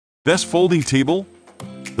Best folding table?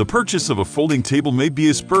 The purchase of a folding table may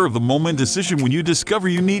be a spur-of-the-moment decision when you discover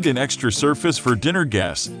you need an extra surface for dinner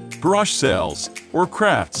guests, garage sales, or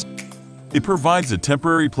crafts. It provides a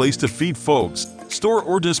temporary place to feed folks, store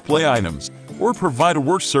or display items, or provide a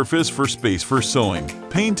work surface for space for sewing,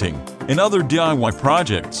 painting, and other DIY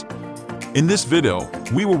projects. In this video,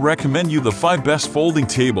 we will recommend you the 5 best folding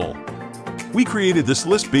table. We created this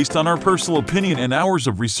list based on our personal opinion and hours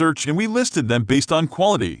of research, and we listed them based on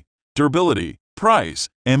quality, durability, price,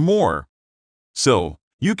 and more. So,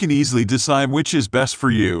 you can easily decide which is best for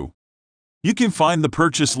you. You can find the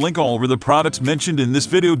purchase link all over the products mentioned in this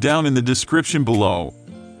video down in the description below.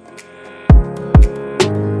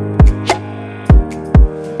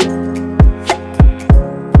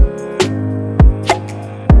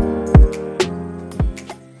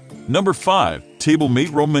 Number 5.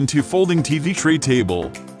 TableMate Roman 2 Folding TV Tray Table.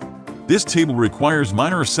 This table requires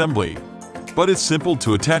minor assembly, but it's simple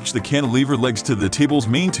to attach the cantilever legs to the table's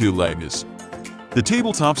main 2 legs. The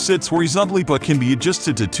tabletop sits horizontally but can be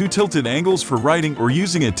adjusted to 2 tilted angles for writing or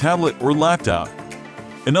using a tablet or laptop.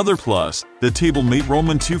 Another plus, the TableMate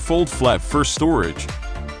Roman 2 fold flat for storage.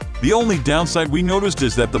 The only downside we noticed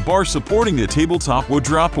is that the bar supporting the tabletop would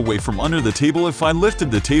drop away from under the table if I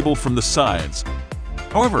lifted the table from the sides.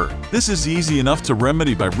 However, this is easy enough to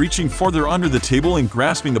remedy by reaching farther under the table and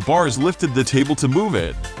grasping the bars lifted the table to move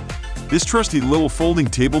it. This trusty little folding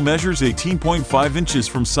table measures 18.5 inches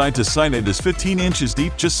from side to side and is 15 inches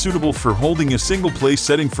deep, just suitable for holding a single place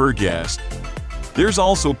setting for a guest. There's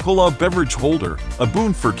also a pull-out beverage holder, a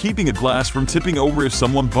boon for keeping a glass from tipping over if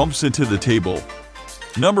someone bumps into the table.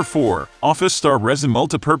 Number 4. Office Star Resin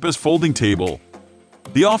Multipurpose Folding Table.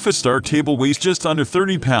 The Office Star table weighs just under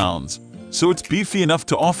 30 pounds. So it's beefy enough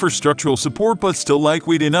to offer structural support but still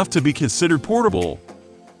lightweight enough to be considered portable.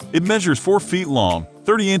 It measures 4 feet long,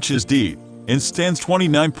 30 inches deep, and stands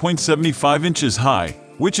 29.75 inches high,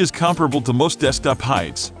 which is comparable to most desktop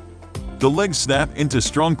heights. The legs snap into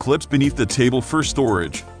strong clips beneath the table for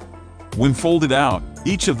storage. When folded out,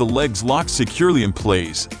 each of the legs locks securely in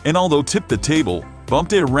place, and although tipped the table,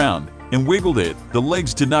 bumped it around, and wiggled it, the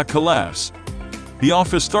legs did not collapse. The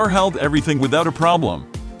Office Star held everything without a problem.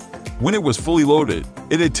 When it was fully loaded,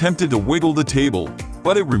 it attempted to wiggle the table,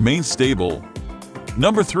 but it remained stable.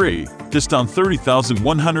 Number 3. Disston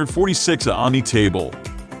 30146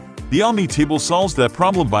 OmniTable. The OmniTable solves that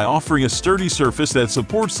problem by offering a sturdy surface that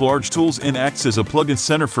supports large tools and acts as a plug-in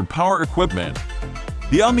center for power equipment.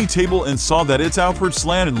 The OmniTable saw that its outward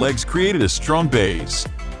slanted legs created a strong base.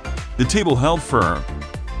 The table held firm.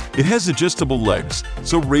 It has adjustable legs,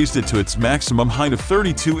 so raised it to its maximum height of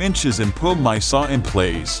 32 inches and put my saw in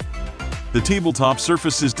place. The tabletop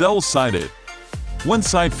surface is double-sided. One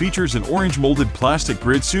side features an orange molded plastic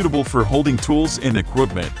grid suitable for holding tools and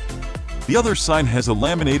equipment. The other side has a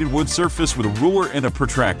laminated wood surface with a ruler and a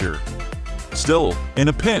protractor. Still, in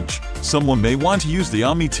a pinch, someone may want to use the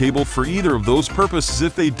OmniTable for either of those purposes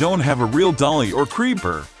if they don't have a real dolly or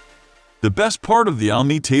creeper. The best part of the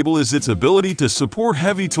OmniTable is its ability to support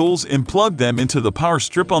heavy tools and plug them into the power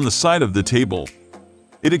strip on the side of the table.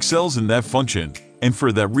 It excels in that function, and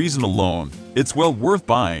for that reason alone, it's well worth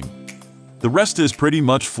buying. The rest is pretty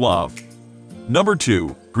much fluff. Number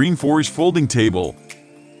 2. GreenForest Folding Table.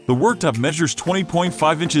 The worktop measures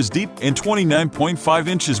 20.5 inches deep and 29.5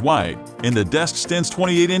 inches wide, and the desk stands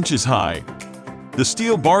 28 inches high. The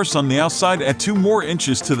steel bars on the outside add 2 more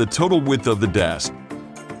inches to the total width of the desk.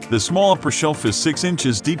 The small upper shelf is 6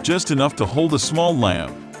 inches deep, just enough to hold a small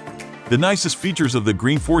lamp. The nicest features of the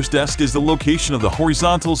GreenForest desk is the location of the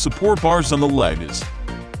horizontal support bars on the legs.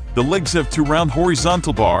 The legs have 2 round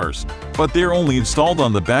horizontal bars, but they're only installed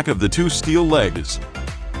on the back of the 2 steel legs.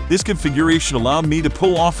 This configuration allowed me to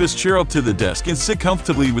pull office chair up to the desk and sit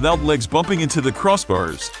comfortably without legs bumping into the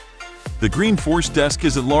crossbars. The GreenForest desk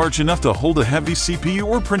isn't large enough to hold a heavy CPU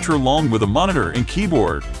or printer along with a monitor and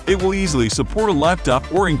keyboard. It will easily support a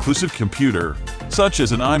laptop or inclusive computer, such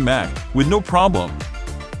as an iMac, with no problem.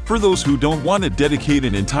 For those who don't want to dedicate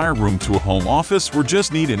an entire room to a home office or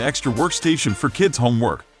just need an extra workstation for kids'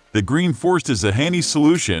 homework, the GreenForest is a handy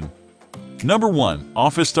solution. Number 1.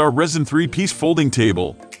 Office Star Resin 3-Piece Folding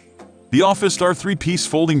Table. The Office Star 3-Piece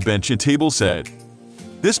Folding Bench and Table Set.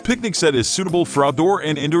 This picnic set is suitable for outdoor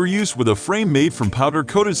and indoor use with a frame made from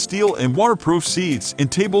powder-coated steel and waterproof seats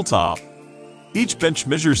and tabletop. Each bench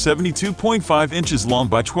measures 72.5 inches long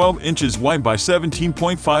by 12 inches wide by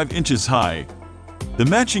 17.5 inches high. The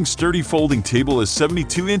matching sturdy folding table is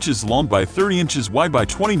 72 inches long by 30 inches wide by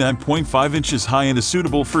 29.5 inches high and is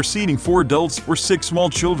suitable for seating 4 adults or 6 small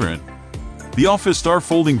children. The Office Star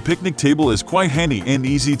folding picnic table is quite handy and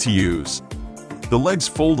easy to use. The legs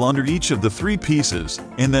fold under each of the 3 pieces,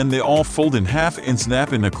 and then they all fold in half and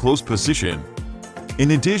snap in a closed position.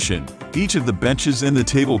 In addition, each of the benches and the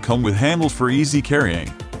table come with handles for easy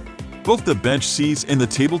carrying. Both the bench seats and the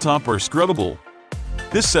tabletop are scrubbable.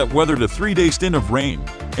 This set weathered a 3-day stint of rain,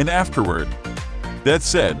 and afterward. That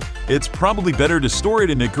said, it's probably better to store it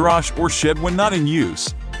in a garage or shed when not in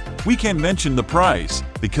use. We can't mention the price,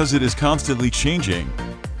 because it is constantly changing.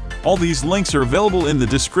 All these links are available in the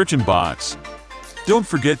description box. Don't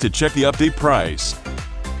forget to check the update price.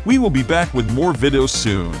 We will be back with more videos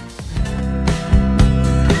soon.